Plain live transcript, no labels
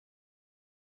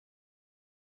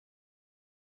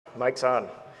Mic's on.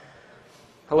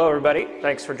 Hello, everybody.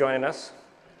 Thanks for joining us.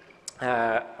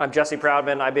 I'm Jesse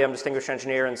Proudman, IBM Distinguished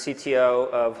Engineer and CTO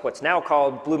of what's now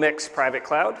called Bluemix Private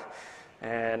Cloud,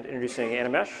 and introducing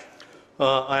Animesh.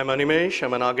 I'm Animesh.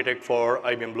 I'm an architect for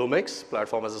IBM Bluemix,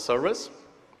 Platform as a Service.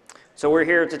 So we're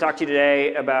here to talk to you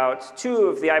today about two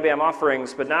of the IBM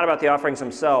offerings, but not about the offerings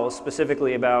themselves,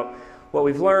 specifically about what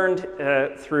we've learned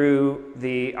through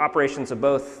the operations of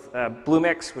both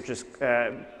Bluemix, which is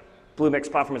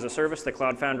Bluemix Platform as a Service, the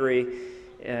Cloud Foundry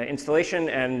installation,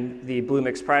 and the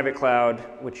Bluemix Private Cloud,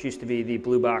 which used to be the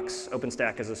Blue Box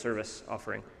OpenStack as a Service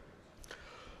offering.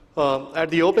 At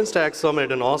the OpenStack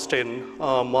Summit in Austin,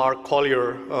 Mark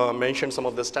Collier mentioned some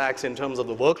of the stacks in terms of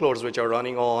the workloads which are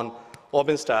running on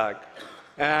OpenStack,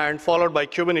 and followed by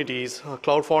Kubernetes.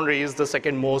 Cloud Foundry is the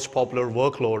second most popular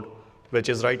workload, which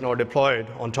is right now deployed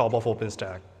on top of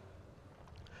OpenStack.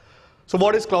 So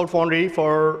what is Cloud Foundry?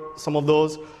 For some of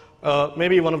those,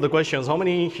 maybe one of the questions, how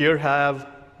many here have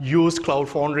used Cloud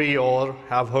Foundry or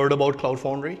have heard about Cloud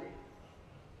Foundry?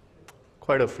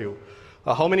 Quite a few.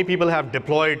 How many people have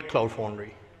deployed Cloud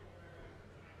Foundry?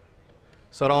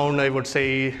 So around, I would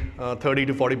say, 30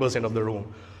 to 40% of the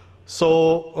room.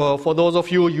 So for those of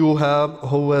you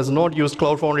who has not used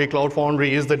Cloud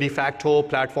Foundry is the de facto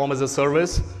platform as a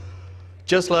service.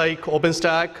 Just like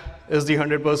OpenStack is the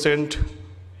 100%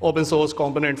 open source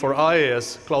component for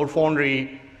IaaS, Cloud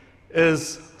Foundry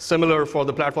is similar for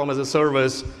the platform as a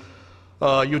service.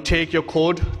 You take your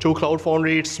code to Cloud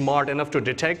Foundry, it's smart enough to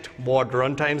detect what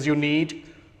runtimes you need,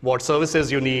 what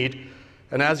services you need,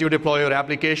 and as you deploy your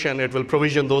application, it will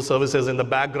provision those services in the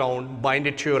background, bind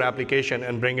it to your application,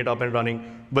 and bring it up and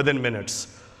running within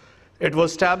minutes. It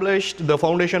was established, the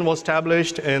foundation was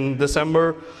established in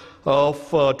December of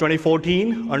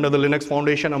 2014 under the Linux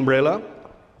Foundation umbrella.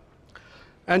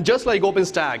 And just like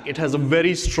OpenStack, it has a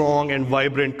very strong and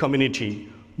vibrant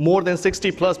community. More than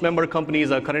 60+ member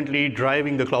companies are currently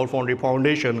driving the Cloud Foundry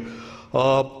Foundation.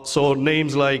 So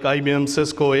names like IBM,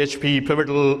 Cisco, HP,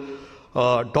 Pivotal,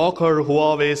 Docker,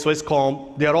 Huawei,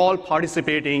 Swisscom, they are all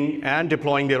participating and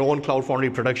deploying their own Cloud Foundry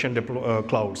production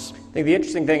clouds. I think the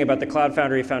interesting thing about the Cloud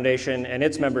Foundry Foundation and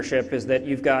its membership is that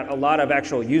you've got a lot of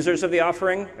actual users of the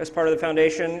offering as part of the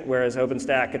foundation, whereas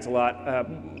OpenStack, it's a lot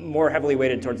more heavily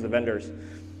weighted towards the vendors.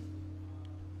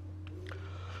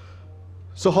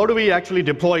 So how do we actually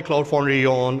deploy Cloud Foundry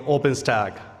on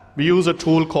OpenStack? We use a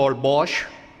tool called Bosh.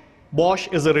 Bosh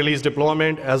is a release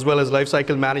deployment as well as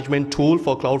lifecycle management tool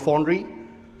for Cloud Foundry.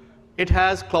 It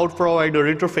has cloud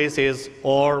provider interfaces,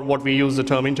 or what we use the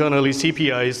term internally,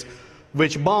 CPIs,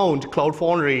 which bound Cloud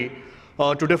Foundry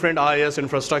to different IaaS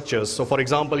infrastructures. So for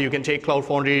example, you can take Cloud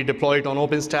Foundry, deploy it on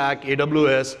OpenStack,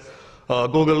 AWS,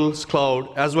 Google's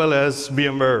Cloud, as well as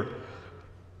VMware.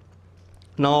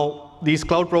 Now, these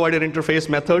cloud provider interface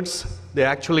methods, they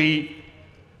actually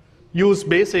use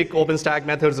basic OpenStack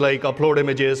methods like upload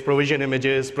images,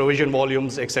 provision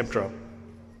volumes, etc.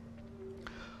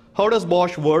 How does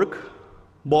Bosh work?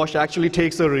 Bosh actually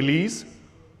takes a release,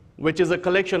 which is a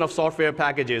collection of software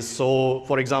packages. So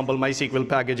for example, MySQL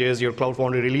packages, your Cloud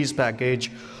Foundry release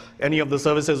package, any of the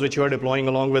services which you are deploying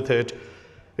along with it.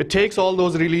 It takes all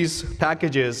those release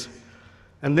packages,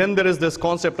 and then there is this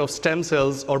concept of stem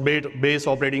cells or base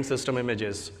operating system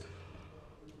images.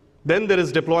 Then there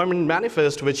is deployment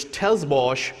manifest, which tells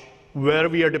Bosh where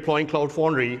we are deploying Cloud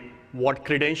Foundry, what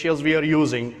credentials we are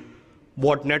using,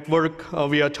 what network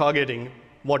we are targeting,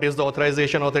 what is the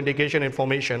authorization, authentication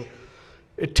information.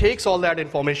 It takes all that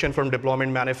information from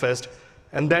deployment manifest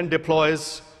and then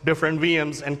deploys different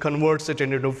VMs and converts it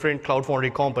into different Cloud Foundry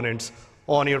components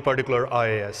on your particular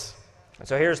IaaS.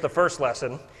 So here's the first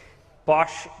lesson.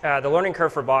 Bosh, the learning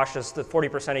curve for Bosh, as the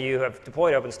 40% of you who have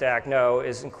deployed OpenStack know,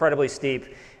 is incredibly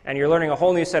steep. And you're learning a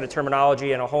whole new set of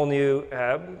terminology and a whole new,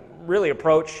 really,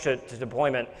 approach to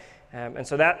deployment. And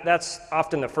so that's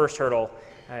often the first hurdle,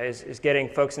 is getting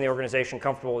folks in the organization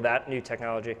comfortable with that new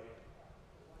technology.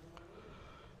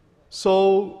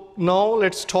 So now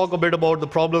let's talk a bit about the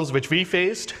problems which we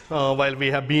faced while we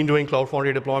have been doing Cloud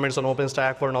Foundry deployments on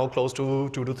OpenStack for now close to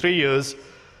 2 to 3 years.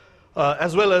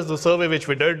 As well as the survey which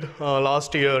we did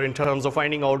last year in terms of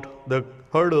finding out the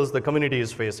hurdles the community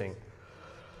is facing.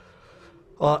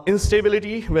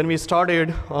 Instability, when we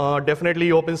started, definitely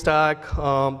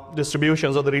OpenStack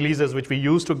distributions or the releases which we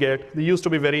used to get, they used to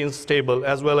be very unstable,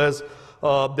 as well as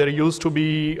there used to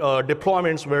be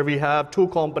deployments where we have 2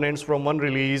 components from one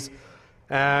release,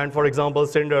 and for example,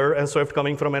 Cinder and Swift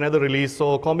coming from another release.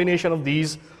 So a combination of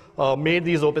these made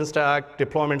these OpenStack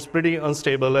deployments pretty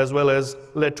unstable, as well as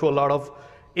led to a lot of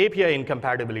API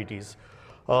incompatibilities.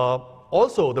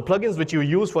 Also, the plugins which you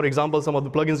use, for example, some of the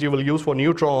plugins you will use for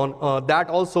Neutron, that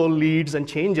also leads and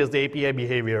changes the API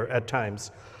behavior at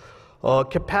times.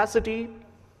 Capacity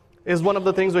is one of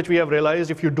the things which we have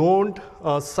realized. If you don't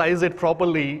size it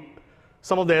properly,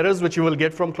 some of the errors which you will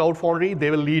get from Cloud Foundry, they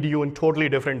will lead you in totally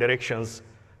different directions.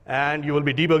 And you will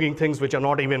be debugging things which are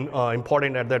not even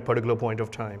important at that particular point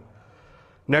of time.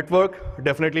 Network,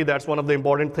 definitely that's one of the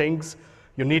important things.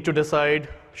 You need to decide,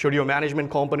 should your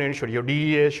management component, should your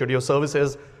DEA, should your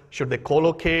services, should they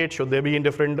co-locate, should they be in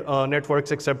different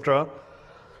networks, etc.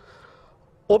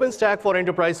 OpenStack for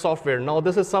enterprise software. Now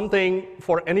this is something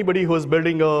for anybody who is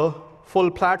building a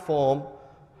full platform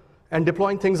and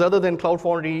deploying things other than Cloud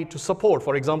Foundry to support,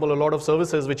 for example, a lot of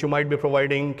services which you might be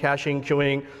providing, caching,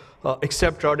 queuing,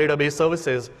 etc., database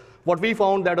services. What we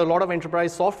found that a lot of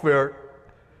enterprise software,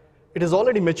 it is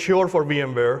already mature for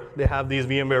VMware. They have these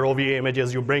VMware OVA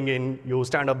images you bring in, you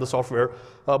stand up the software.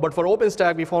 But for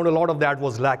OpenStack, we found a lot of that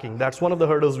was lacking. That's one of the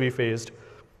hurdles we faced.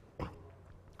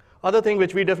 Other thing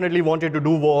which we definitely wanted to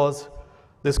do was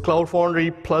this Cloud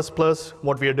Foundry plus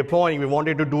what we are deploying, we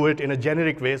wanted to do it in a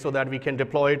generic way so that we can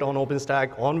deploy it on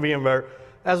OpenStack, on VMware,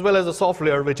 as well as a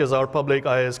software, which is our public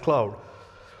IaaS cloud.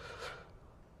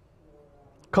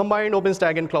 Combined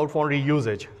OpenStack and Cloud Foundry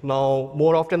usage. Now,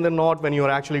 more often than not, when you're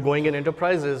actually going in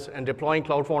enterprises and deploying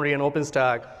Cloud Foundry and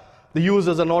OpenStack, the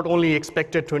users are not only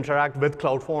expected to interact with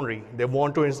Cloud Foundry, they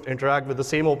want to interact with the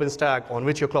same OpenStack on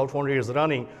which your Cloud Foundry is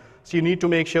running. So you need to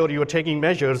make sure you are taking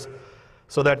measures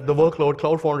so that the workload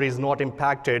Cloud Foundry is not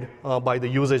impacted by the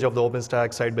usage of the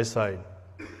OpenStack side by side.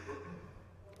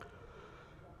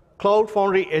 Cloud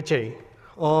Foundry HA.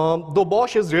 Though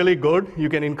Bosh is really good, you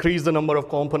can increase the number of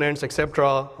components,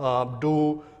 etc.,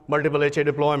 do multiple HA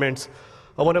deployments.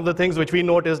 One of the things which we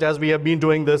noticed as we have been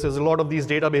doing this is a lot of these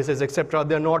databases, etc.,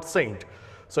 they're not synced.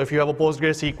 So if you have a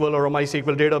PostgreSQL or a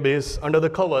MySQL database under the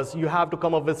covers, you have to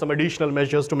come up with some additional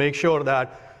measures to make sure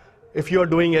that if you are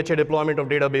doing HA deployment of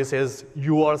databases,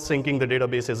 you are syncing the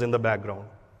databases in the background.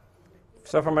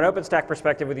 So from an OpenStack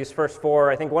perspective with these first four,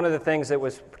 I think one of the things that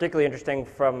was particularly interesting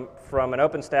from an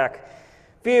OpenStack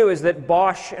view is that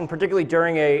Bosh, and particularly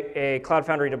during a Cloud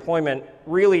Foundry deployment,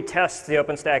 really tests the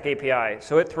OpenStack API.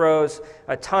 So it throws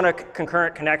a ton of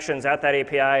concurrent connections at that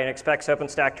API and expects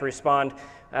OpenStack to respond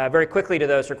very quickly to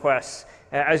those requests,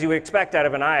 as you would expect out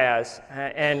of an IaaS.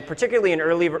 And particularly in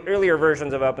earlier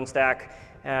versions of OpenStack,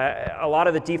 a lot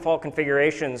of the default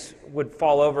configurations would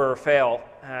fall over or fail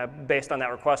based on that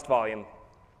request volume.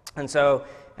 And so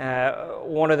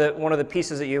one of the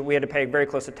pieces that we had to pay very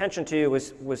close attention to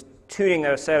was tuning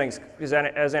those settings, because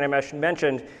as Animesh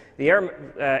mentioned, the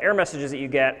error messages that you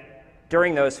get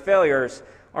during those failures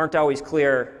aren't always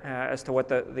clear as to what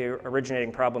the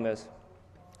originating problem is.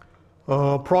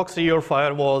 Proxy or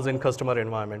firewalls in customer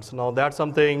environments. Now that's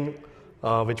something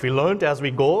which we learned as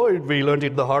we go. We learned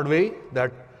it the hard way,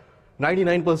 that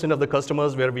 99% of the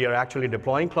customers where we are actually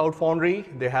deploying Cloud Foundry,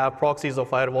 they have proxies or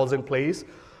firewalls in place,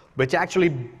 which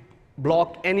actually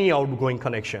block any outgoing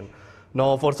connection.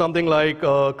 Now, for something like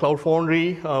Cloud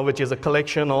Foundry, which is a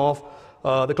collection of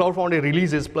the Cloud Foundry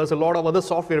releases plus a lot of other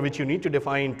software which you need to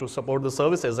define to support the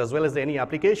services as well as any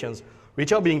applications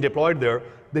which are being deployed there,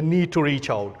 they need to reach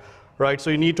out, right? So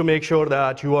you need to make sure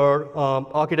that you are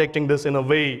architecting this in a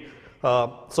way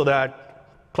so that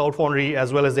Cloud Foundry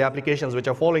as well as the applications which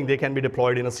are following, they can be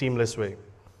deployed in a seamless way.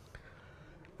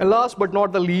 And last but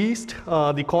not the least,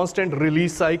 the constant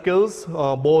release cycles,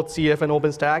 both CF and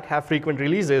OpenStack have frequent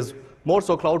releases. More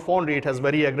so Cloud Foundry, it has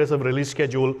very aggressive release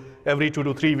schedule every 2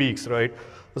 to 3 weeks, right?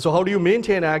 So how do you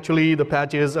maintain actually the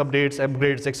patches, updates,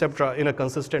 upgrades, etc. in a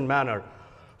consistent manner?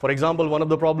 For example, one of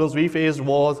the problems we faced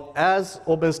was as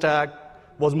OpenStack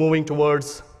was moving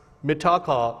towards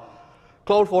Mitaka,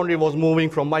 Cloud Foundry was moving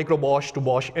from micro bosh to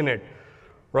bosh-init,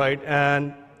 right?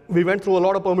 And we went through a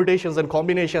lot of permutations and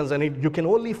combinations, and you can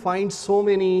only find so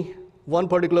many, one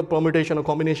particular permutation or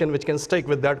combination which can stick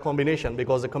with that combination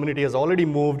because the community has already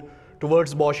moved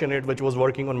towards bosh-init, which was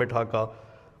working on Mitaka.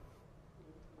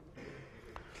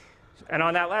 And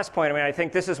on that last point, I mean, I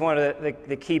think this is one of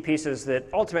the key pieces that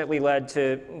ultimately led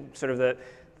to sort of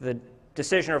the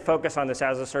decision or focus on this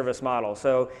as a service model.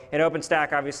 So in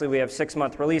OpenStack, obviously, we have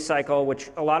 6-month release cycle, which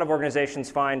a lot of organizations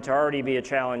find to already be a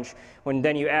challenge. When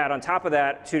then you add on top of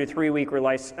that 2 to 3 week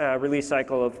release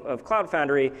cycle of Cloud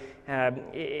Foundry,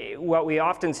 what we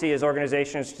often see is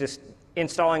organizations just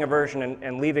installing a version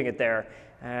and leaving it there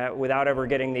without ever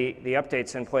getting the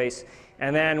updates in place.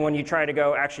 And then when you try to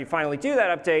go actually finally do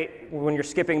that update, when you're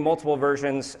skipping multiple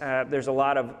versions, there's a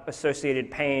lot of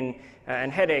associated pain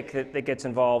and headache that gets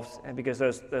involved because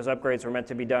those upgrades were meant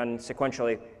to be done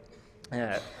sequentially.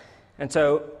 And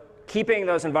so keeping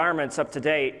those environments up to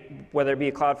date, whether it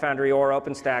be Cloud Foundry or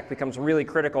OpenStack, becomes really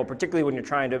critical, particularly when you're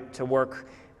trying to work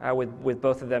with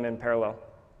both of them in parallel.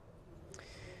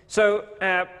 So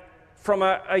from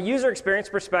a user experience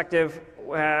perspective,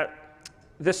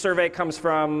 this survey comes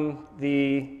from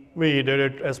the... We did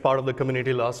it as part of the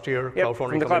community last year, Yep, Cloud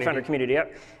Foundry from the Cloud Foundry community,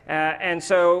 yep. And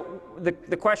so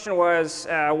the question was,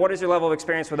 what is your level of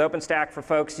experience with OpenStack for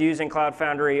folks using Cloud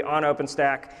Foundry on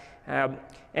OpenStack?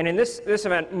 And in this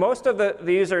event, most of the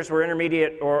users were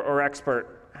intermediate or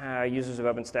expert users of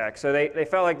OpenStack. So they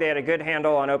felt like they had a good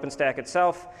handle on OpenStack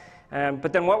itself.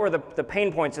 But then what were the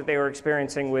pain points that they were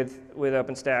experiencing with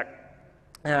OpenStack?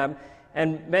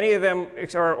 And many of them,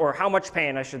 or how much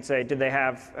pain, I should say, did they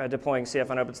have deploying CF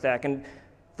on OpenStack? And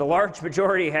the large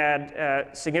majority had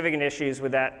significant issues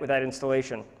with that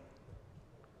installation.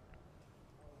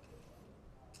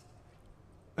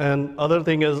 And other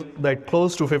thing is that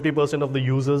close to 50% of the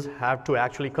users have to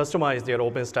actually customize their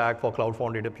OpenStack for Cloud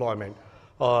Foundry deployment.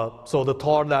 So the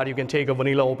thought that you can take a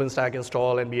vanilla OpenStack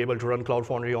install and be able to run Cloud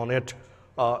Foundry on it,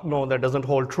 no, that doesn't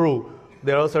hold true.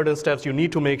 There are certain steps you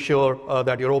need to make sure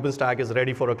that your OpenStack is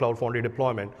ready for a Cloud Foundry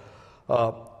deployment.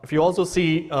 If you also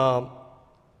see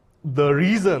the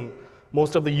reason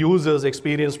most of the users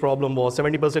experienced problem was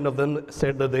 70% of them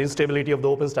said that the instability of the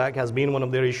OpenStack has been one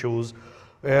of their issues.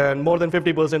 And more than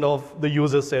 50% of the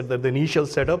users said that the initial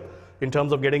setup, in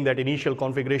terms of getting that initial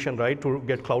configuration right to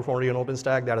get Cloud Foundry on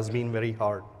OpenStack, that has been very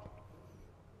hard.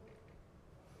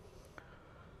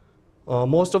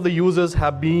 Most of the users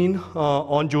have been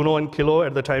on Juno and Kilo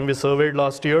at the time we surveyed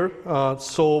last year.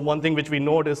 So one thing which we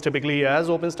note is typically as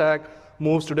OpenStack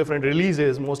moves to different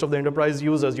releases, most of the enterprise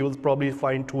users, you'll probably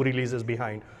find 2 releases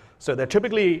behind. So they're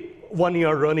typically 1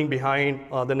 year running behind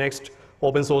the next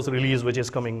open source release which is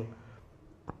coming.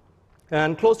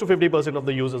 And close to 50% of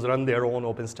the users run their own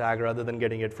OpenStack rather than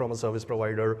getting it from a service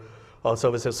provider,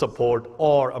 services support,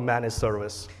 or a managed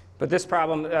service. But this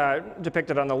problem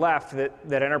depicted on the left,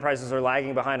 that enterprises are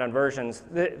lagging behind on versions,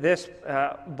 this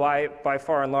by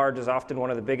far and large is often one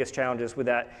of the biggest challenges with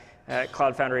that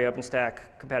Cloud Foundry OpenStack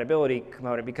compatibility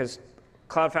component, because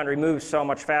Cloud Foundry moves so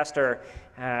much faster.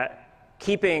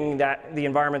 Keeping the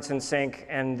environments in sync,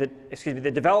 and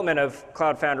the development of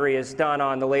Cloud Foundry is done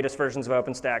on the latest versions of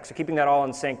OpenStack. So keeping that all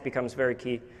in sync becomes very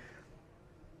key.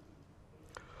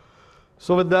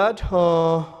 So with that,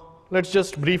 let's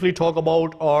just briefly talk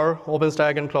about our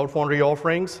OpenStack and Cloud Foundry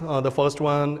offerings. The first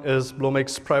one is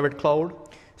Bluemix Private Cloud.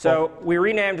 So we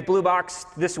renamed Blue Box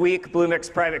this week,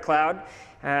 Bluemix Private Cloud.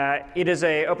 It is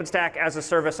a OpenStack as a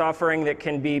service offering that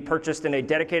can be purchased in a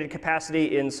dedicated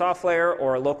capacity in SoftLayer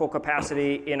or a local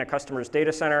capacity in a customer's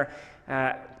data center.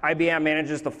 IBM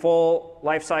manages the full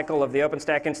lifecycle of the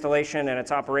OpenStack installation and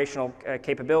its operational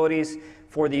capabilities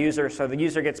for the user, so the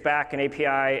user gets back an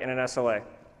API and an SLA.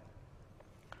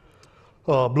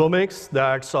 Bluemix,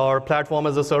 that's our platform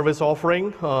as a service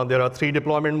offering. There are 3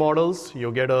 deployment models.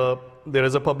 There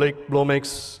is a public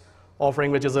Bluemix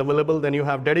offering which is available, then you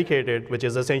have dedicated, which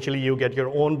is essentially you get your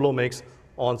own Bluemix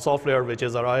on SoftLayer, which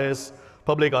is our IaaS,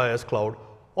 public IaaS cloud,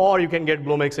 or you can get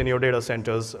Bluemix in your data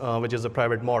centers, which is a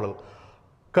private model.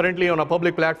 Currently on our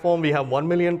public platform, we have 1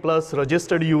 million plus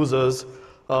registered users,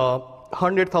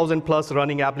 100,000 plus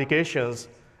running applications,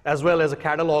 as well as a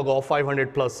catalog of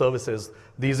 500 plus services.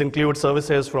 These include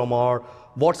services from our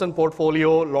Watson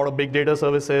portfolio, a lot of big data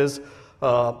services,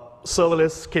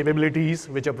 serverless capabilities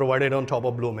which are provided on top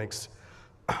of Bluemix.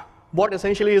 What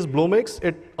essentially is Bluemix?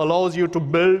 It allows you to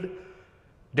build,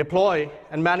 deploy,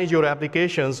 and manage your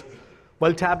applications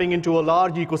while tapping into a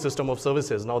large ecosystem of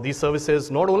services. Now these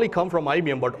services not only come from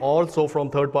IBM, but also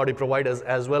from third-party providers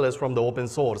as well as from the open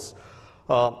source.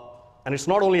 And it's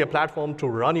not only a platform to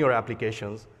run your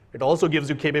applications, it also gives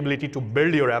you capability to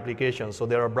build your applications. So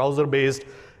there are browser-based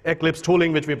Eclipse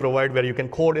tooling which we provide where you can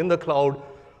code in the cloud,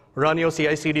 run your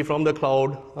CI/CD from the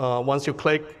cloud. Once you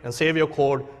click and save your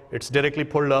code, it's directly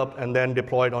pulled up and then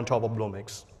deployed on top of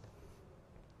Bluemix.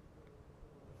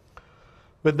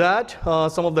 With that,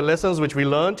 some of the lessons which we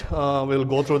learned, we'll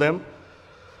go through them.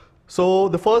 So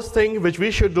the first thing which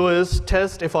we should do is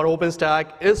test if our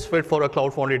OpenStack is fit for a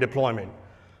Cloud Foundry deployment.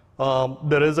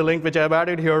 There is a link which I've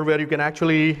added here where you can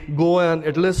actually go and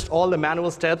it lists all the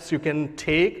manual steps you can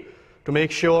take to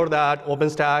make sure that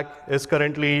OpenStack is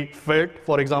currently fit.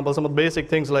 For example, some of the basic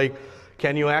things like,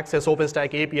 can you access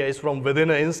OpenStack APIs from within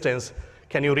an instance?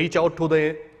 Can you reach out to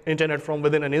the internet from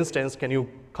within an instance? Can you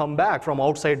come back from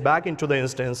outside back into the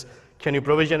instance? Can you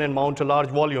provision and mount a large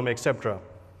volume, etc.?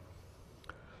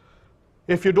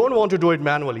 If you don't want to do it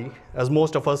manually, as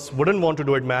most of us wouldn't want to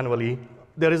do it manually,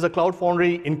 there is a Cloud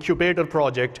Foundry incubator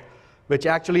project which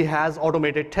actually has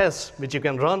automated tests, which you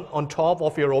can run on top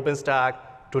of your OpenStack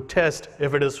to test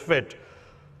if it is fit.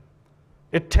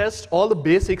 It tests all the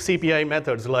basic CPI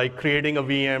methods, like creating a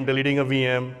VM, deleting a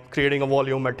VM, creating a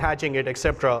volume, attaching it,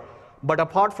 etc. But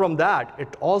apart from that,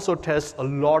 it also tests a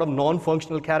lot of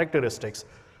non-functional characteristics.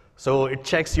 So it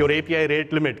checks your API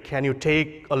rate limit. Can you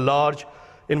take a large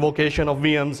invocation of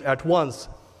VMs at once?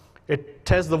 It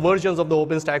tests the versions of the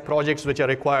OpenStack projects which are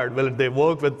required. Will they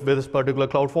work with this particular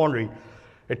Cloud Foundry?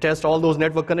 It tests all those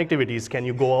network connectivities. Can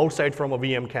you go outside from a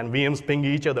VM? Can VMs ping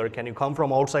each other? Can you come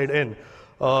from outside in?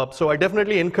 So I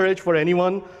definitely encourage for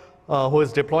anyone who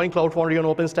is deploying Cloud Foundry on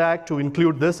OpenStack to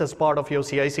include this as part of your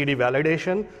CI/CD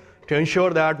validation to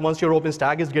ensure that once your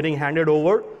OpenStack is getting handed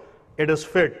over, it is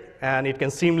fit and it can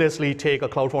seamlessly take a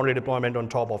Cloud Foundry deployment on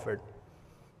top of it.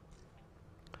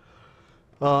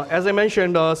 As I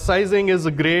mentioned, sizing is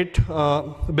a great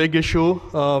big issue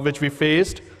which we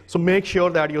faced. So make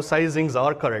sure that your sizings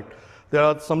are correct. There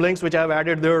are some links which I've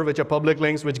added there, which are public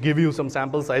links, which give you some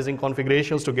sample sizing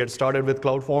configurations to get started with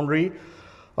Cloud Foundry.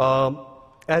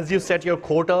 As you set your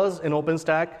quotas in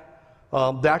OpenStack,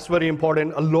 that's very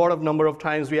important. A lot of number of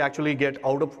times we actually get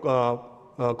out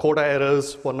of quota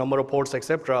errors for number of ports,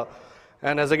 etc.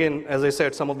 And as I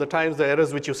said, some of the times the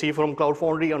errors which you see from Cloud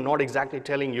Foundry are not exactly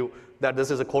telling you that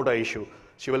this is a quota issue.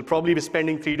 So you will probably be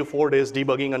spending 3 to 4 days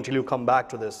debugging until you come back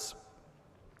to this.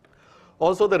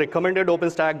 Also, the recommended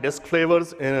OpenStack disk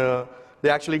flavors, they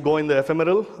actually go in the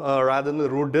ephemeral rather than the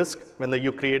root disk when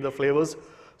you create the flavors.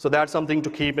 So that's something to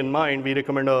keep in mind. We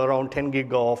recommend around 10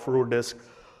 gig of root disk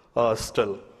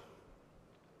still.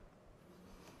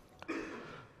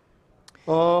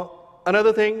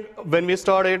 Another thing, when we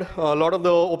started, a lot of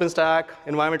the OpenStack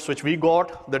environments which we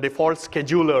got, the default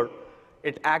scheduler,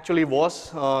 it actually was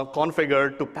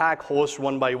configured to pack hosts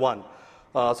one by one.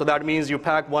 So that means you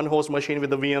pack one host machine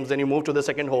with the VMs, then you move to the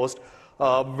second host,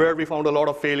 where we found a lot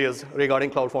of failures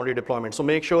regarding Cloud Foundry deployment. So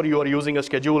make sure you are using a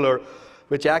scheduler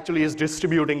which actually is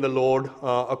distributing the load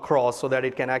across so that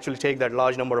it can actually take that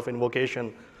large number of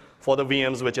invocation for the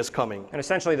VMs which is coming. And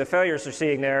essentially the failures you're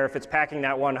seeing there, if it's packing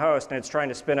that one host and it's trying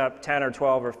to spin up 10 or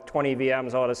 12 or 20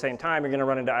 VMs all at the same time, you're going to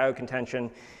run into I/O contention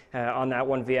on that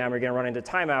one VM. You're going to run into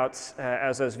timeouts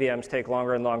as those VMs take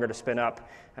longer and longer to spin up,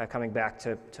 coming back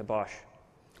to Bosh.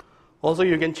 Also,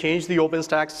 you can change the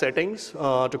OpenStack settings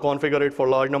to configure it for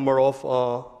large number of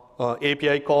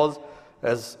API calls.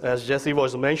 As Jesse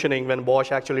was mentioning, when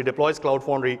Bosh actually deploys Cloud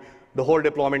Foundry, the whole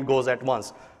deployment goes at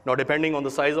once. Now, depending on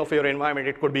the size of your environment,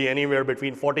 it could be anywhere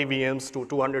between 40 VMs to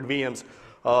 200 VMs,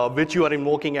 which you are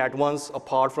invoking at once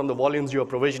apart from the volumes you are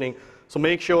provisioning. So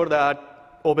make sure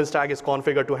that OpenStack is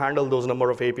configured to handle those number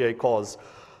of API calls.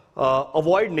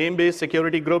 Avoid name-based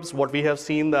security groups. What we have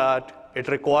seen that it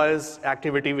requires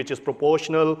activity which is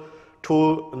proportional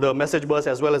to the message bus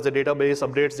as well as the database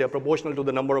updates. They are proportional to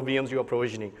the number of VMs you are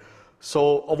provisioning.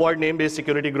 So avoid name-based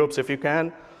security groups if you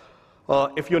can.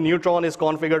 If your Neutron is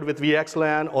configured with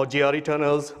VXLAN or GRE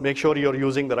tunnels, make sure you're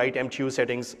using the right MTU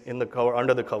settings in the cover,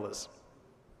 under the covers.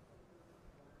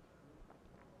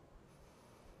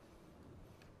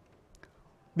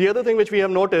 The other thing which we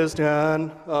have noticed,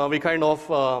 and we kind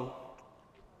of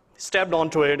stepped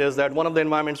onto it, is that one of the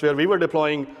environments where we were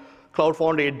deploying Cloud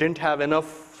Foundry, it didn't have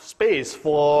enough space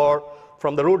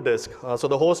from the root disk. So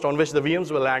the host on which the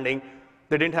VMs were landing,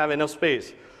 they didn't have enough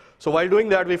space. So while doing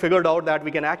that, we figured out that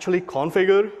we can actually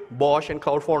configure Bosh and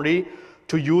Cloud Foundry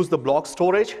to use the block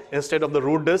storage instead of the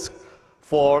root disk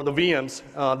for the VMs.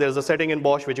 There's a setting in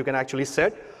Bosh which you can actually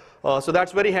set. So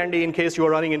that's very handy in case you are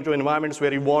running into environments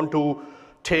where you want to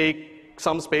take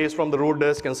some space from the root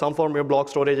disk and some from your block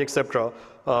storage, etc.,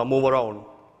 move around.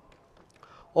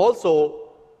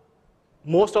 Also,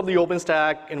 most of the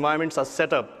OpenStack environments are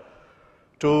set up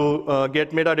to get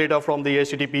metadata from the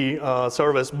HTTP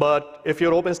service. But if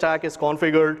your OpenStack is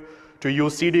configured to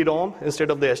use CD-ROM instead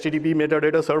of the HTTP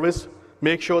metadata service,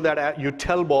 make sure that you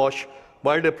tell Bosh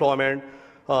while deployment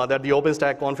that the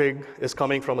OpenStack config is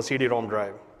coming from a CD-ROM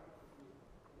drive.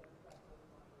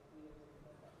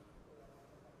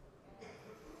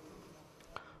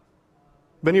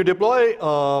 When you deploy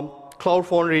Cloud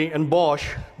Foundry and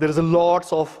Bosh, there is a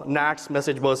lots of NATS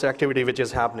message bus activity which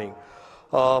is happening.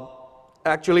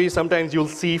 Actually, sometimes you'll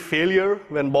see failure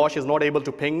when Bosh is not able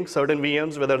to ping certain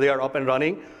VMs, whether they are up and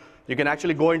running. You can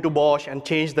actually go into Bosh and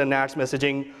change the NATS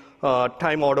messaging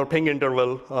timeout or ping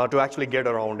interval to actually get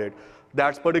around it.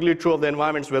 That's particularly true of the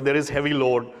environments where there is heavy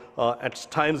load. At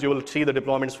times, you will see the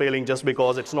deployments failing just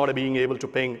because it's not being able to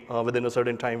ping within a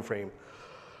certain time frame.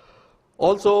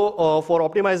 Also, for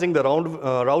optimizing the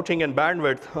routing and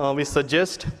bandwidth, we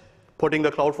suggest putting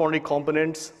the Cloud Foundry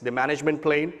components, the management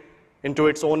plane, into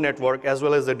its own network, as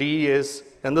well as the DEAs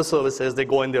and the services, they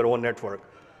go in their own network.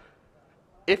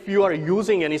 If you are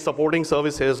using any supporting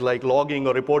services like logging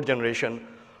or report generation,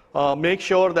 make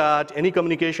sure that any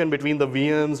communication between the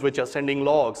VMs which are sending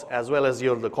logs, as well as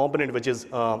the component which is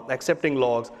accepting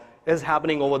logs, is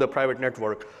happening over the private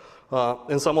network.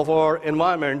 In some of our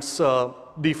environments,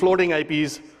 the floating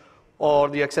IPs or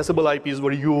the accessible IPs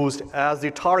were used as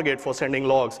the target for sending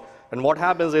logs. And what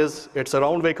happens is, it's a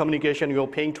round-way communication. You're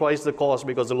paying twice the cost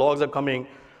because the logs are coming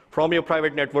from your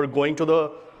private network, going to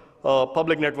the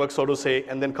public network, so to say,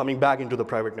 and then coming back into the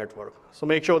private network. So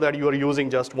make sure that you are using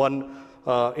just one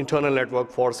internal network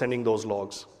for sending those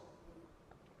logs.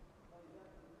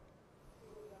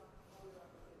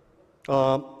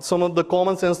 Some of the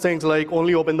common sense things like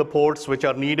only open the ports which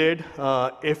are needed.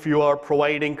 If you are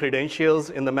providing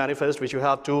credentials in the manifest, which you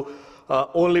have to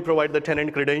only provide the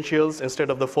tenant credentials instead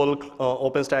of the full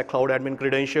OpenStack Cloud Admin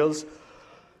credentials.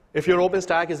 If your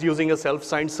OpenStack is using a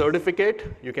self-signed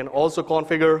certificate, you can also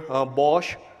configure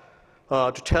Bosh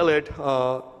to tell it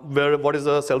what is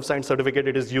the self-signed certificate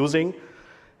it is using.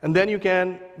 And then you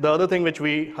can, the other thing which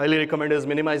we highly recommend is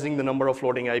minimizing the number of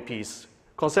floating IPs.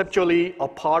 Conceptually,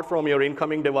 apart from your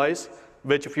incoming device,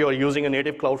 which if you are using a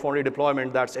native Cloud Foundry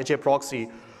deployment, that's HA proxy.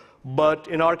 But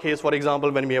in our case, for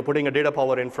example, when we are putting a data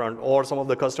power in front, or some of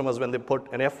the customers when they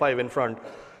put an F5 in front,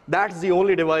 that's the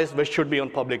only device which should be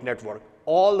on public network.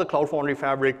 All the Cloud Foundry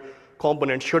Fabric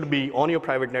components should be on your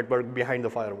private network behind the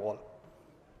firewall.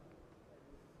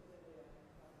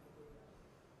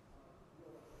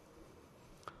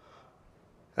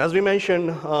 As we mentioned,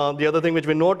 the other thing which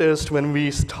we noticed when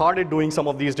we started doing some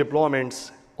of these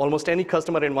deployments, almost any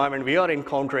customer environment we are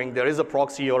encountering, there is a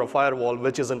proxy or a firewall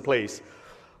which is in place.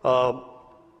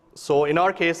 So in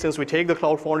our case, since we take the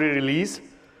Cloud Foundry release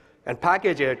and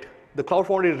package it, the Cloud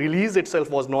Foundry release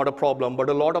itself was not a problem, but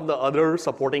a lot of the other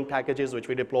supporting packages which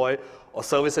we deploy, or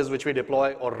services which we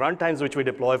deploy, or runtimes which we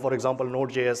deploy, for example,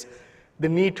 Node.js, they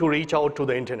need to reach out to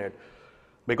the internet.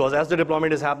 Because as the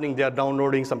deployment is happening, they are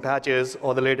downloading some patches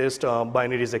or the latest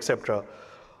binaries, etc.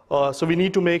 So we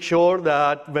need to make sure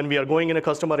that when we are going in a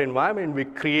customer environment, we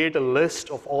create a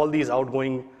list of all these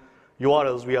outgoing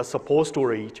URLs we are supposed to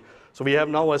reach. So we have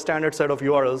now a standard set of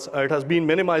URLs. It has been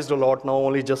minimized a lot, now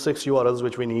only just 6 URLs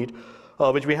which we need,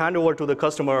 which we hand over to the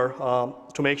customer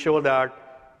to make sure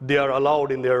that they are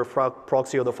allowed in their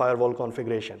proxy or the firewall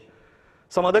configuration.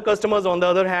 Some other customers, on the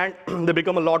other hand, they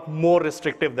become a lot more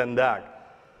restrictive than that.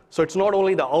 So it's not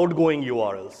only the outgoing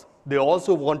URLs. They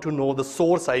also want to know the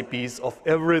source IPs of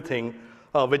everything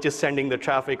which is sending the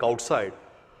traffic outside.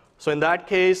 So in that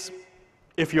case,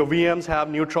 if your VMs have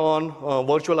Neutron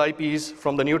virtual IPs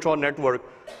from the Neutron network,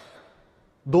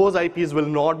 those IPs will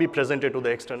not be presented to the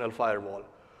external firewall.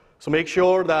 So make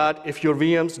sure that if your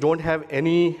VMs don't have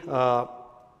any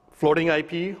floating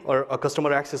IP or a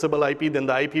customer accessible IP, then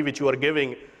the IP which you are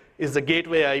giving is the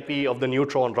gateway IP of the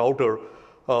Neutron router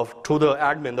to the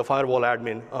admin, the firewall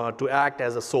admin, to act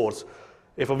as a source.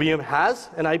 If a VM has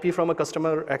an IP from a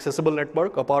customer accessible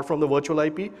network apart from the virtual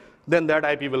IP, then that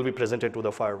IP will be presented to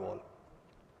the firewall.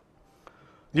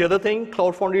 The other thing,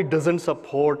 Cloud Foundry doesn't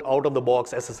support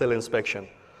out-of-the-box SSL inspection.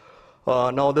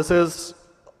 Now this is,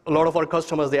 a lot of our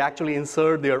customers, they actually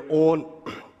insert their own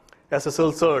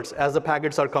SSL certs as the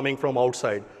packets are coming from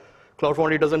outside. Cloud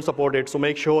Foundry doesn't support it, so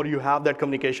make sure you have that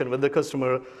communication with the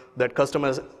customer that custom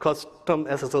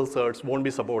SSL certs won't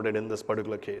be supported in this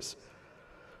particular case.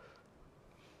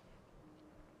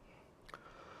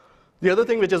 The other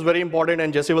thing which is very important,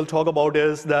 and Jesse will talk about,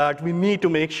 is that we need to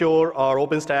make sure our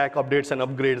OpenStack updates and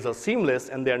upgrades are seamless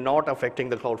and they're not affecting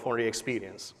the Cloud Foundry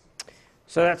experience.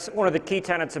 So that's one of the key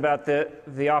tenets about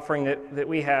the offering that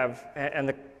we have and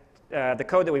the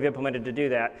code that we've implemented to do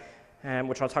that,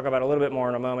 which I'll talk about a little bit more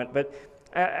in a moment. But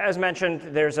as mentioned,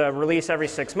 there's a release every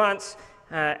 6 months,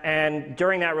 and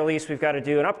during that release, we've got to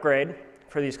do an upgrade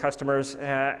for these customers.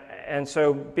 And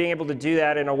so being able to do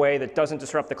that in a way that doesn't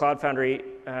disrupt the Cloud Foundry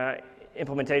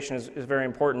implementation is very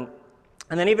important.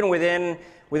 And then even within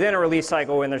a release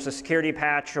cycle, when there's a security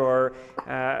patch or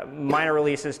minor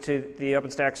releases to the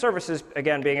OpenStack services,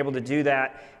 again, being able to do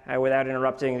that without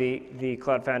interrupting the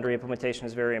Cloud Foundry implementation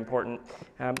is very important.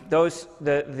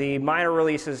 The minor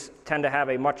releases tend to have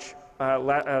a much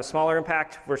smaller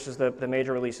impact versus the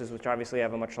major releases, which obviously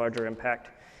have a much larger impact.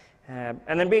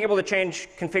 And then being able to change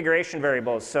configuration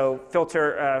variables, so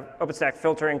OpenStack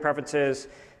filtering preferences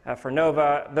for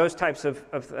Nova, those types of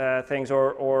things,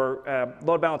 or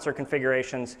load balancer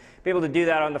configurations, be able to do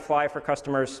that on the fly for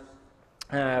customers,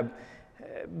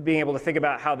 being able to think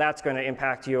about how that's going to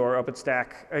impact your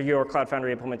OpenStack, your Cloud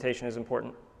Foundry implementation is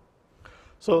important.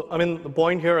 So, I mean, the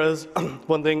point here is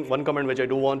one comment which I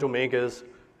do want to make is,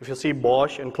 if you see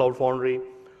Bosh and Cloud Foundry,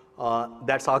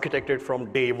 that's architected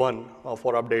from day one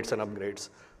for updates and upgrades.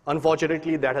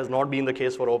 Unfortunately, that has not been the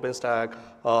case for OpenStack.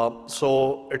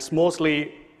 So it's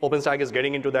mostly OpenStack is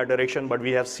getting into that direction, but we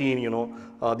have seen,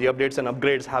 the updates and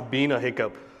upgrades have been a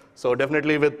hiccup. So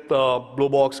definitely with Blue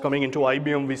Box coming into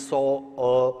IBM, we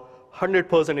saw a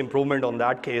 100% improvement on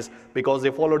that case because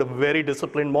they followed a very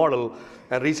disciplined model.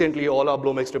 And recently, all our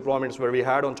BlueMix deployments where we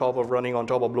had running on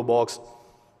top of Blue Box,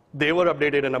 they were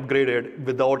updated and upgraded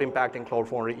without impacting Cloud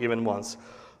Foundry even once.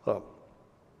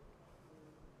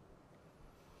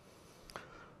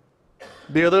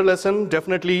 The other lesson,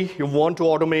 definitely you want to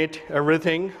automate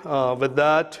everything. With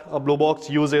that, Blue Box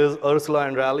uses Ursula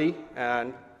and Rally,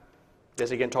 and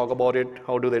Jesse can talk about it.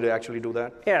 How do they actually do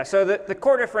that? Yeah, so the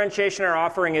core differentiation our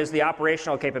offering is the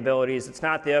operational capabilities. It's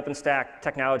not the OpenStack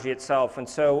technology itself. And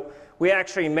so we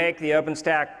actually make the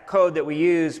OpenStack code that we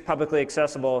use publicly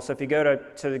accessible. So if you go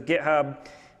to GitHub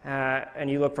and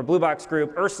you look for Blue Box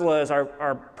Group, Ursula is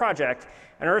our project.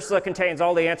 And Ursula contains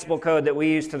all the Ansible code that we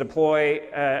use to deploy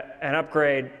and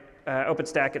upgrade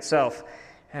OpenStack itself.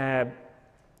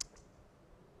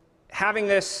 Having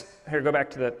this, here, go back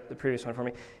to the previous one for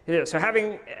me. Yeah, so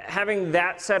having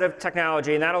that set of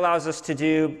technology, and that allows us to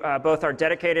do both our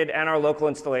dedicated and our local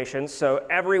installations. So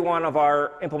every one of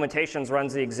our implementations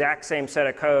runs the exact same set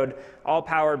of code, all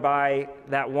powered by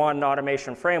that one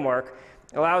automation framework.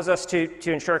 It allows us to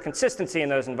ensure consistency in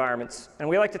those environments. And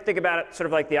we like to think about it sort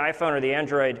of like the iPhone or the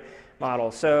Android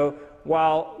model. So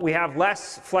while we have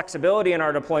less flexibility in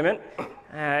our deployment,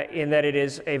 in that it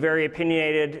is a very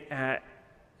opinionated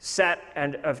set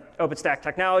of OpenStack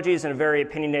technologies and a very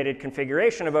opinionated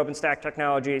configuration of OpenStack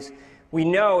technologies, we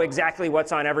know exactly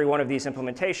what's on every one of these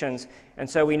implementations. And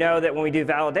so we know that when we do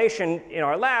validation in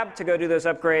our lab to go do those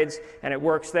upgrades and it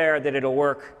works there, that it'll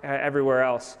work everywhere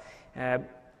else.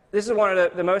 This is one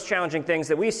of the most challenging things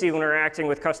that we see when we're interacting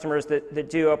with customers that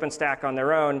do OpenStack on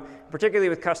their own, particularly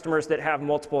with customers that have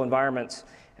multiple environments.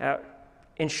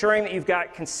 Ensuring that you've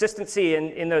got consistency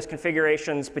in those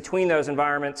configurations between those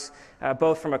environments,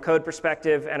 both from a code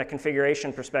perspective and a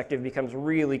configuration perspective, becomes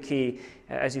really key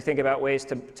as you think about ways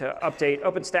to update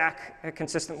OpenStack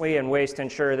consistently and ways to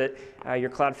ensure that your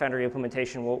Cloud Foundry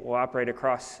implementation will operate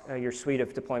across your suite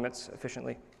of deployments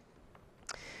efficiently.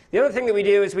 The other thing that we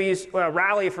do is we use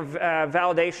Rally for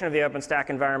validation of the OpenStack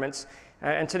environments.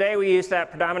 And today we use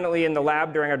that predominantly in the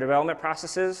lab during our development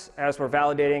processes as we're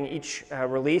validating each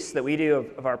release that we do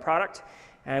of our product.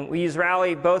 And we use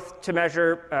Rally both to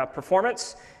measure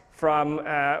performance from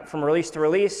release to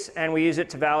release, and we use it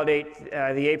to validate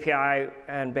the API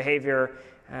and behavior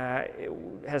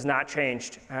has not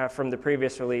changed from the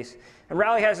previous release. And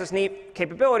Rally has this neat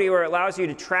capability where it allows you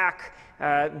to track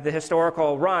the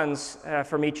historical runs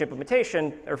from each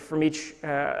implementation or from each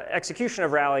execution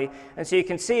of Rally. And so you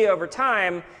can see over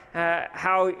time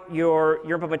how your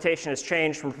implementation has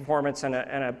changed from performance and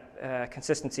a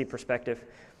consistency perspective.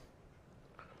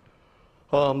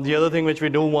 The other thing which we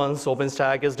do once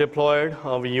OpenStack is deployed,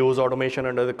 we use automation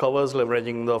under the covers,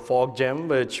 leveraging the fog gem,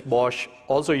 which Bosh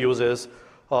also uses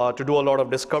to do a lot of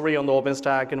discovery on the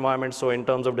OpenStack environment. So in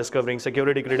terms of discovering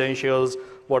security credentials,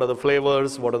 what are the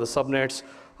flavors, what are the subnets,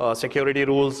 security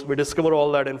rules, we discover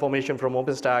all that information from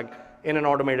OpenStack in an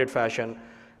automated fashion.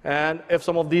 And if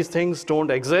some of these things don't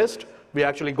exist, we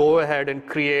actually go ahead and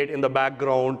create in the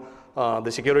background the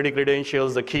security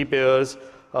credentials, the key pairs,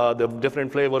 the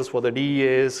different flavors for the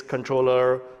DEAs,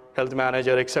 controller, health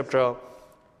manager, etc.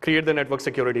 Create the network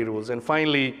security rules. And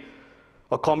finally,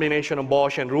 a combination of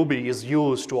Bosh and Ruby is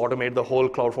used to automate the whole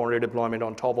Cloud Foundry deployment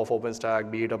on top of OpenStack,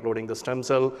 be it uploading the stem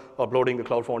cell, uploading the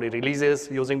Cloud Foundry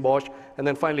releases using Bosh, and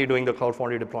then finally doing the Cloud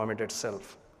Foundry deployment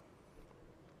itself.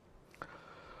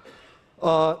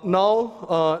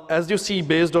 Now, as you see,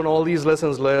 based on all these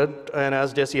lessons learned, and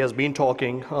as Jesse has been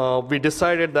talking, we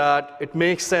decided that it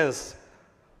makes sense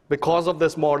because of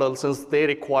this model, since they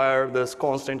require this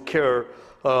constant care,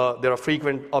 there are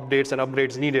frequent updates and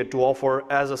upgrades needed to offer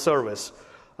as a service.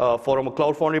 From a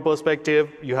Cloud Foundry perspective,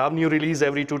 you have new release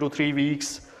every 2 to 3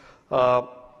 weeks.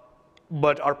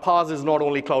 But our PaaS is not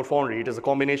only Cloud Foundry. It is a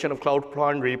combination of Cloud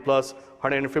Foundry plus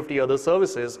 150 other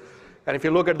services. And if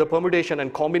you look at the permutation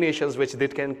and combinations which they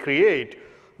can create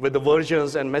with the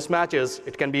versions and mismatches,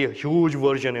 it can be a huge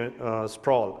version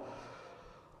sprawl.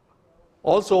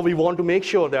 Also, we want to make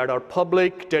sure that our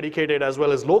public, dedicated, as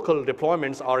well as local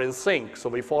deployments are in sync. So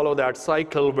we follow that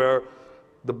cycle where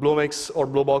the BlueMix or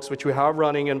BlueBox, which we have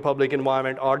running in public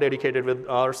environment, are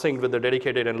synced with the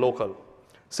dedicated and local.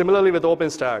 Similarly with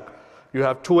OpenStack, you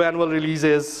have 2 annual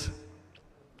releases,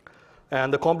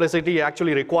 And the complexity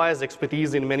actually requires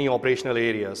expertise in many operational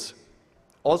areas.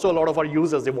 Also, a lot of our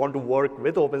users, they want to work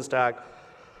with OpenStack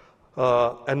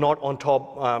and not on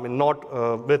top, not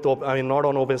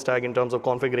on OpenStack in terms of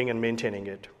configuring and maintaining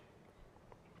it.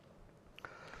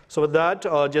 So with that,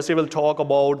 Jesse will talk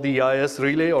about the IaaS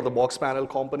relay or the box panel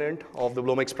component of the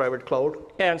Bluemix private cloud.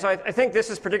 Yeah, and so I think this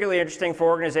is particularly interesting for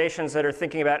organizations that are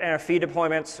thinking about NFV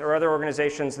deployments or other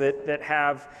organizations that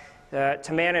have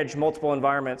to manage multiple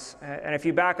environments. And if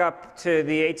you back up to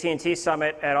the AT&T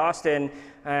summit at Austin,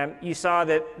 you saw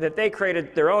that they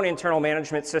created their own internal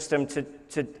management system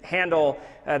to handle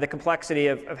the complexity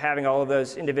of having all of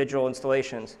those individual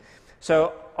installations.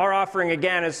 So our offering,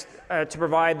 again, is to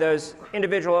provide those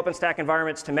individual OpenStack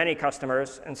environments to many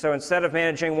customers. And so instead of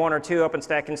managing 1 or 2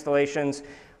 OpenStack installations,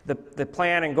 the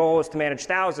plan and goal is to manage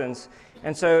thousands.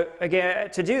 And so,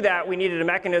 again, to do that, we needed a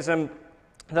mechanism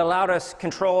that allowed us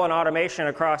control and automation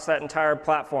across that entire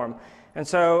platform. And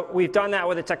so we've done that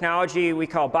with a technology we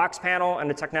call Box Panel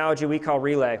and a technology we call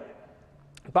Relay.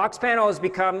 Box Panel has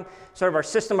become sort of our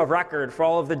system of record for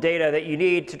all of the data that you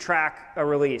need to track a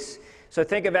release. So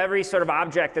think of every sort of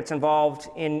object that's involved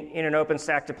in an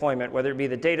OpenStack deployment, whether it be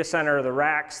the data center, the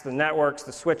racks, the networks,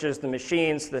 the switches, the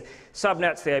machines, the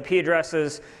subnets, the IP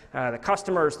addresses, the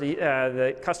customers,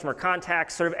 the customer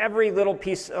contacts, sort of every little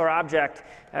piece or object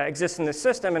exists in the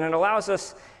system, and it allows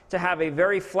us to have a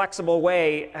very flexible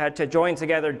way to join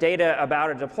together data about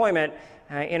a deployment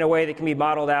in a way that can be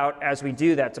modeled out as we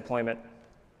do that deployment.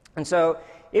 And so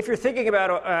if you're thinking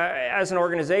about, as an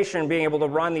organization, being able to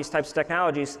run these types of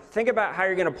technologies, think about how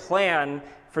you're going to plan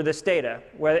for this data.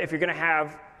 Whether if you're going to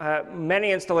have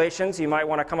many installations, you might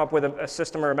want to come up with a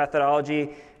system or a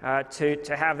methodology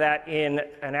to have that in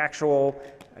an actual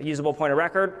usable point of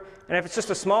record. And if it's just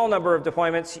a small number of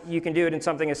deployments, you can do it in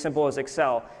something as simple as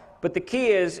Excel. But the key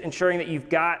is ensuring that you've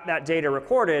got that data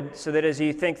recorded so that as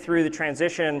you think through the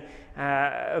transition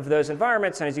of those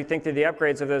environments and as you think through the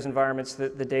upgrades of those environments, the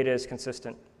data is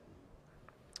consistent.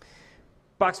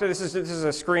 This is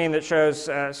a screen that shows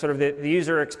sort of the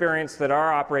user experience that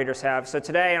our operators have. So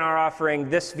today in our offering,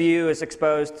 this view is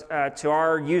exposed to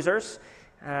our users,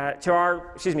 to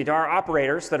our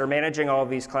operators that are managing all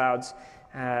of these clouds,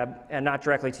 and not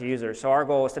directly to users. So our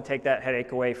goal is to take that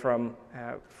headache away from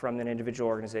an individual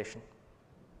organization.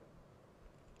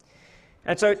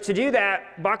 And so to do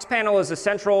that, Box Panel is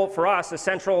for us, a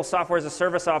central software as a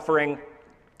service offering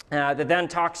that then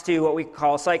talks to what we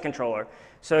call a site controller.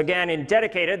 So again, in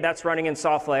dedicated, that's running in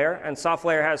SoftLayer, and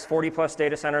SoftLayer has 40+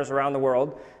 data centers around the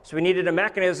world. So we needed a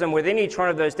mechanism within each one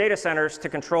of those data centers to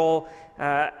control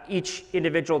each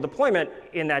individual deployment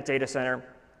in that data center.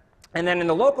 And then in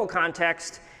the local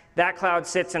context, that cloud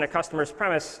sits in a customer's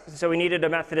premise, so we needed a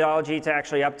methodology to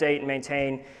actually update and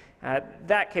maintain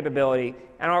that capability.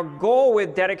 And our goal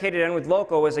with dedicated and with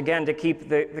local was, again, to keep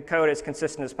the code as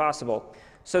consistent as possible.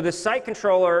 So the site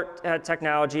controller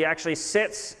technology actually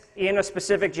sits in a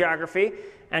specific geography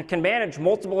and can manage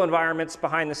multiple environments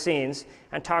behind the scenes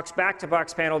and talks back to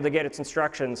Box Panel to get its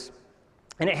instructions.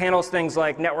 And it handles things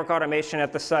like network automation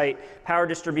at the site, power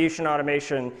distribution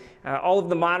automation, all of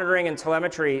the monitoring and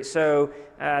telemetry. So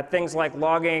things like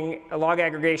log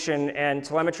aggregation and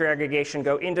telemetry aggregation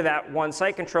go into that one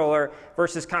site controller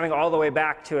versus coming all the way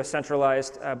back to a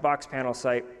centralized Box Panel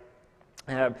site.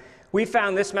 We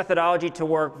found this methodology to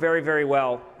work very, very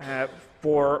well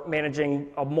for managing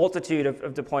a multitude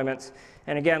of deployments.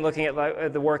 And again, looking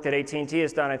at the work that AT&T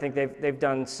has done, I think they've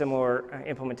done similar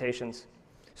implementations.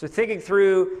 So thinking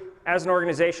through, as an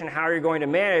organization, how you're going to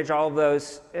manage all of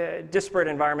those disparate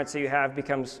environments that you have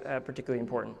becomes particularly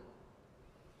important.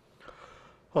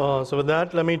 So with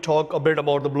that, let me talk a bit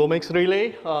about the Bluemix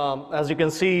relay. As you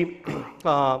can see,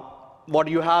 what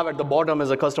you have at the bottom is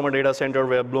a customer data center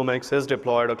where Bluemix is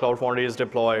deployed, or Cloud Foundry is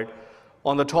deployed.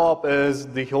 On the top is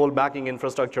the whole backing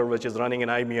infrastructure, which is running in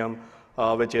IBM,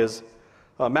 which is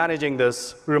managing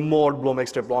this remote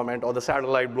Bluemix deployment, or the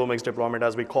satellite Bluemix deployment,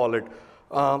 as we call it.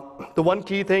 The one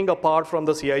key thing, apart from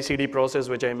the CI/CD process,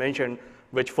 which I mentioned,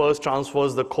 which first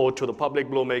transfers the code to the public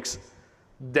Bluemix,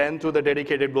 then to the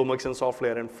dedicated Bluemix in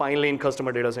SoftLayer, and finally in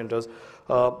customer data centers,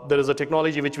 there is a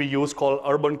technology which we use called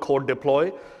Urban Code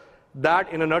Deploy.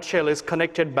 That, in a nutshell, is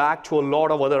connected back to a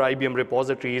lot of other IBM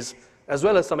repositories, as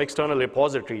well as some external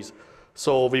repositories.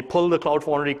 So we pull the Cloud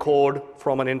Foundry code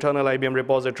from an internal IBM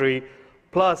repository,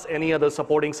 plus any other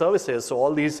supporting services. So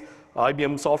all these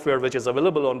IBM software which is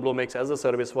available on Bluemix as a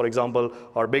service, for example,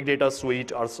 our Big Data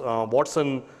Suite, our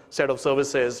Watson set of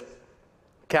services,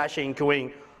 caching,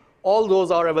 queuing, all those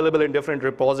are available in different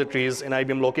repositories in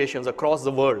IBM locations across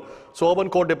the world. So Urban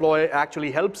Code Deploy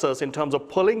actually helps us in terms of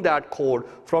pulling that code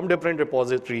from different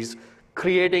repositories,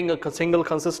 creating a single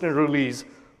consistent release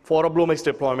for a Bluemix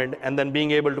deployment, and then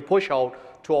being able to push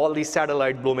out to all these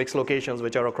satellite Bluemix locations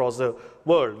which are across the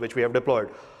world, which we have deployed.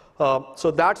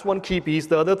 So that's one key piece.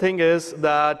 The other thing is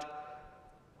that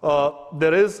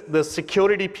there is the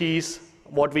security piece,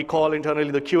 what we call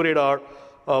internally the QRadar,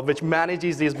 which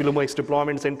manages these Bluemix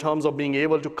deployments in terms of being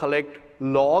able to collect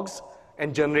logs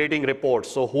and generating reports.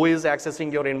 So who is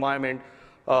accessing your environment,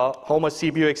 how much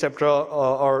CPU, et cetera,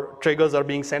 or triggers are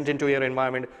being sent into your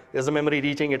environment, is the memory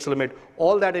reaching its limit?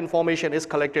 All that information is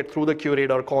collected through the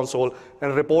QRadar console,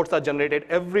 and reports are generated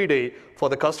every day for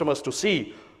the customers to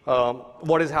see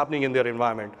what is happening in their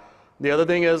environment. The other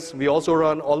thing is we also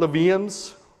run all the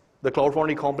VMs, the Cloud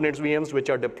Foundry components VMs, which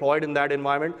are deployed in that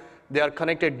environment. They are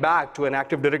connected back to an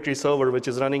Active Directory server, which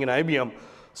is running in IBM,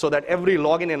 so that every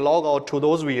login and log out to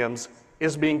those VMs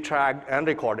is being tracked and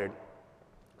recorded.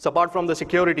 So apart from the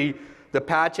security, the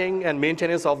patching and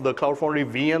maintenance of the Cloud Foundry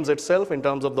VMs itself in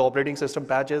terms of the operating system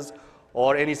patches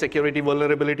or any security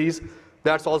vulnerabilities,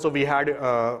 that's also we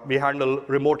handle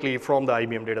remotely from the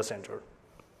IBM data center.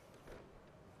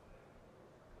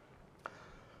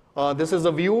 This is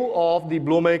a view of the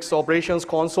Bluemix operations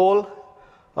console.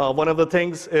 One of the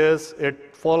things is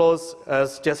it follows,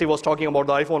 as Jesse was talking about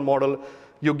the iPhone model,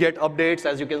 you get updates,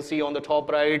 as you can see on the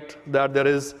top right, that there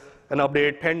is an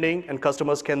update pending, and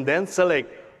customers can then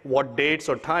select what dates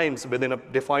or times within a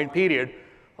defined period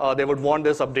they would want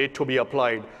this update to be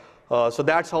applied. So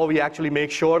that's how we actually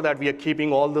make sure that we are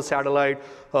keeping all the satellite,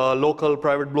 local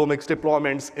private Bluemix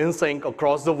deployments in sync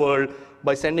across the world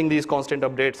by sending these constant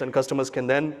updates, and customers can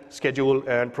then schedule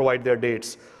and provide their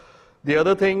dates. The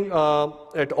other thing,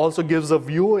 it also gives a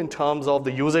view in terms of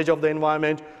the usage of the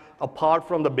environment. Apart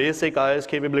from the basic IaaS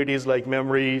capabilities like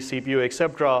memory, CPU, et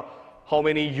cetera, how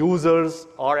many users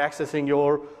are accessing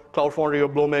your Cloud Foundry or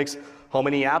Bluemix, how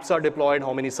many apps are deployed,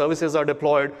 how many services are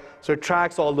deployed. So it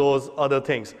tracks all those other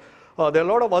things. There are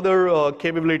a lot of other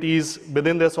capabilities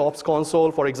within this Ops console,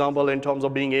 for example, in terms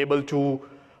of being able to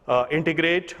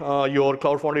integrate your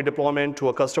Cloud Foundry deployment to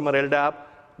a customer LDAP,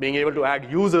 being able to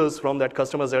add users from that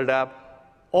customer's LDAP,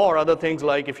 or other things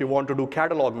like if you want to do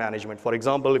catalog management. For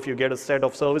example, if you get a set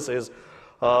of services,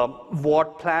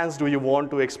 what plans do you want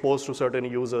to expose to certain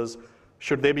users?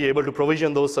 Should they be able to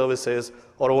provision those services,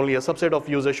 or only a subset of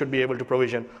users should be able to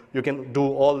provision? You can do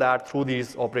all that through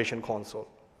these operation console.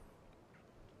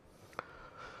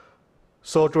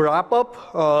 So to wrap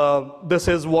up, this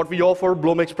is what we offer: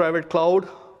 Bluemix Private Cloud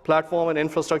Platform and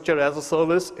Infrastructure as a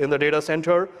Service in the data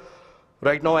center.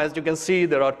 Right now, as you can see,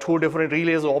 there are two different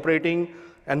relays operating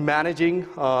and managing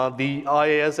the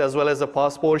IaaS as well as the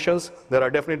PaaS portions. There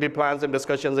are definitely plans and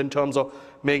discussions in terms of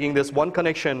making this one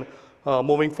connection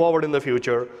moving forward in the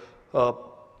future. And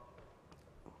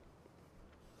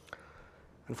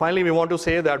finally, we want to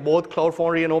say that both Cloud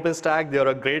Foundry and OpenStack, they are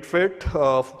a great fit.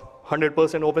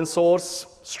 100% open source,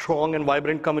 strong and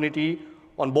vibrant community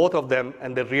on both of them,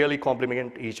 and they really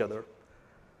complement each other.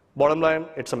 Bottom line,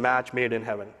 it's a match made in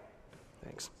heaven.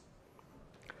 Thanks.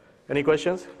 Any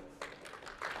questions?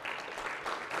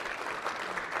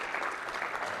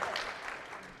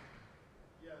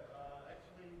 Yeah,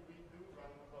 actually, we do run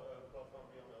Cloud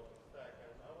Foundry on OpenStack,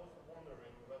 and I was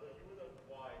wondering whether you would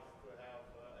advise to have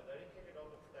a dedicated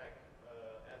OpenStack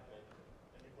admin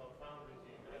in the Cloud Foundry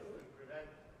team as to prevent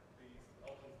these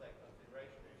OpenStack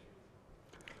configuration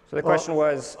issues. So the question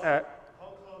was, how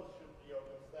close should the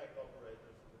OpenStack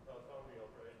operators and the Cloud Foundry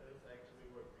operators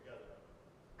actually work together?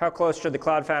 how close should the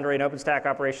Cloud Foundry and OpenStack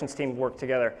operations team work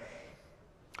together?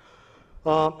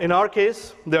 In our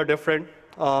case, they're different.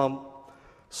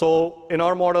 So in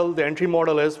our model, the entry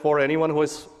model is for anyone who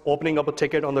is opening up a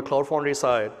ticket on the Cloud Foundry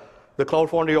side. The Cloud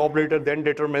Foundry operator then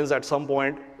determines at some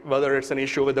point whether it's an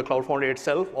issue with the Cloud Foundry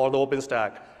itself or the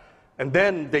OpenStack. And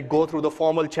then they go through the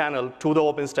formal channel to the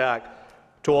OpenStack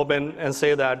to open and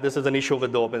say that this is an issue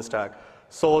with the OpenStack.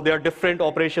 So they are different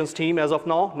operations team as of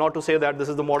now. Not to say that this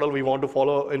is the model we want to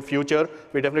follow in future.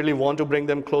 We definitely want to bring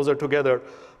them closer together.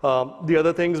 The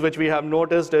other things which we have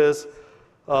noticed is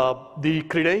the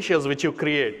credentials which you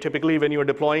create. Typically, when you're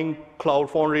deploying Cloud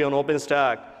Foundry on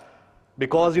OpenStack,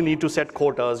 because you need to set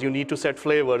quotas, you need to set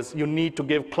flavors, you need to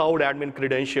give cloud admin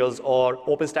credentials or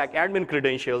OpenStack admin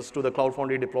credentials to the Cloud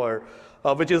Foundry deployer,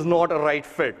 which is not a right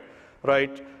fit,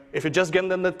 right? If you just give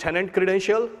them the tenant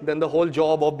credential, then the whole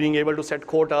job of being able to set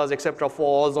quotas, etc.,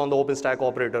 falls on the OpenStack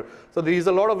operator. So there is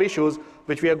a lot of issues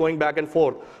which we are going back and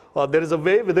forth. There is a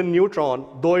way within Neutron,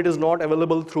 though it is not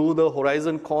available through the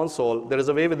Horizon console, there is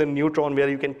a way within Neutron where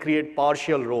you can create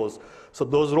partial roles. So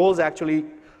those roles actually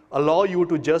allow you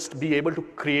to just be able to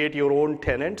create your own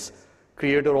tenants,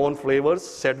 create your own flavors,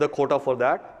 set the quota for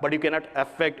that, but you cannot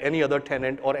affect any other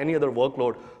tenant or any other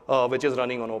workload which is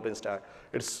running on OpenStack.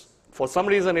 For some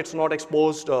reason, it's not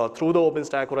exposed through the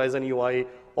OpenStack Horizon UI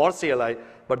or CLI,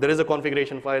 but there is a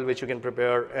configuration file which you can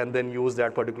prepare and then use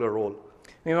that particular role.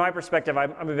 In my perspective,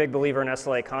 I'm a big believer in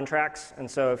SLA contracts, and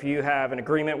so if you have an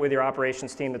agreement with your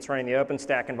operations team that's running the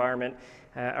OpenStack environment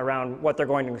around what they're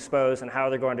going to expose and how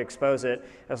they're going to expose it,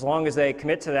 as long as they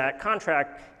commit to that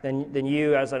contract, then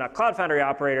you as a Cloud Foundry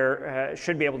operator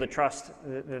should be able to trust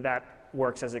that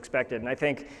works as expected. And I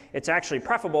think it's actually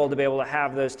preferable to be able to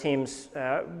have those teams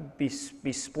be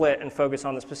split and focus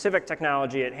on the specific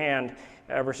technology at hand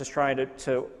versus trying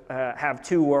to have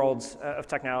two worlds of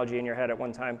technology in your head at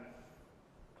one time.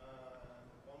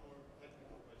 One more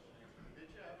technical question. Did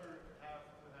you ever have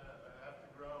to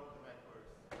grow the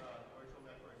networks, virtual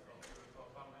networks of your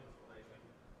Cloud Foundry installation,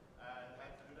 and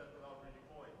had to do that without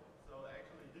redeploying? So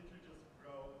actually, did you just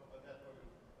grow a network,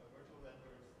 virtual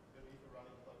networks beneath the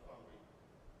running Cloud Foundry?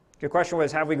 Your question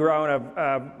was, have we grown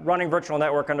a running virtual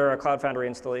network under a Cloud Foundry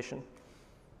installation?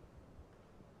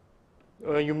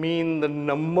 You mean the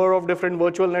number of different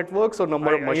virtual networks or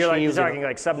number of machines? You're talking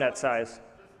like subnet size. Just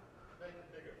make it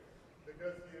bigger.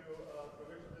 Because you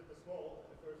provisioned it small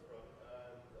in the first run,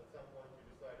 and at some point you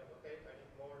decided, okay, I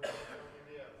need more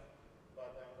VMs, but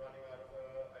I'm running out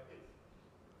of IPs.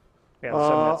 Yeah,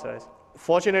 subnet size.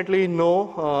 Fortunately,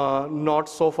 no, not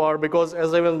so far, because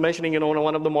as I was mentioning,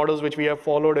 one of the models which we have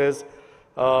followed is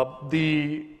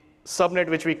the subnet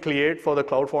which we create for the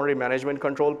Cloud Foundry management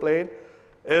control plane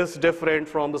is different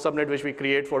from the subnet which we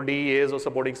create for DEAs or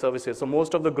supporting services. So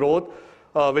most of the growth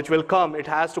which will come, it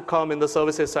has to come in the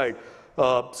services side.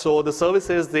 So the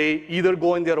services, they either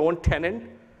go in their own tenant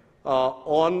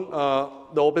on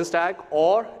the OpenStack,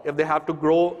 or if they have to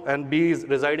grow and be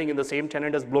residing in the same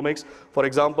tenant as Bluemix, for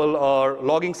example, our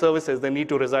logging services, they need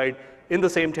to reside in the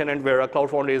same tenant where a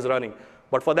Cloud Foundry is running.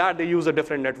 But for that, they use a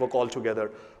different network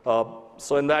altogether.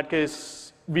 So in that case,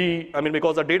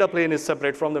 because our data plane is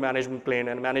separate from the management plane,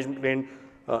 and management plane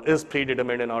is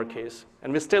predetermined in our case.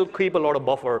 And we still keep a lot of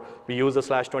buffer. We use a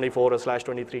 /24 or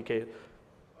 /23K.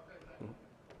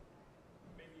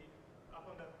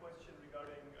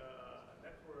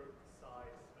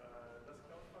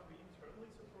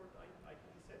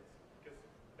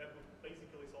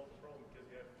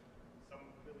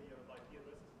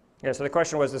 Yeah, so the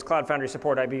question was, does Cloud Foundry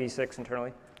support IPv6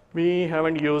 internally? We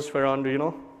haven't used Ferrand, do you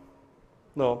know?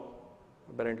 No,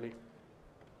 apparently.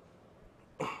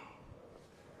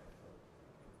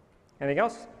 Anything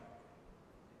else?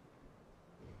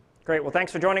 Great, well,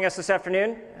 thanks for joining us this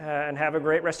afternoon, and have a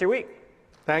great rest of your week.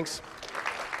 Thanks.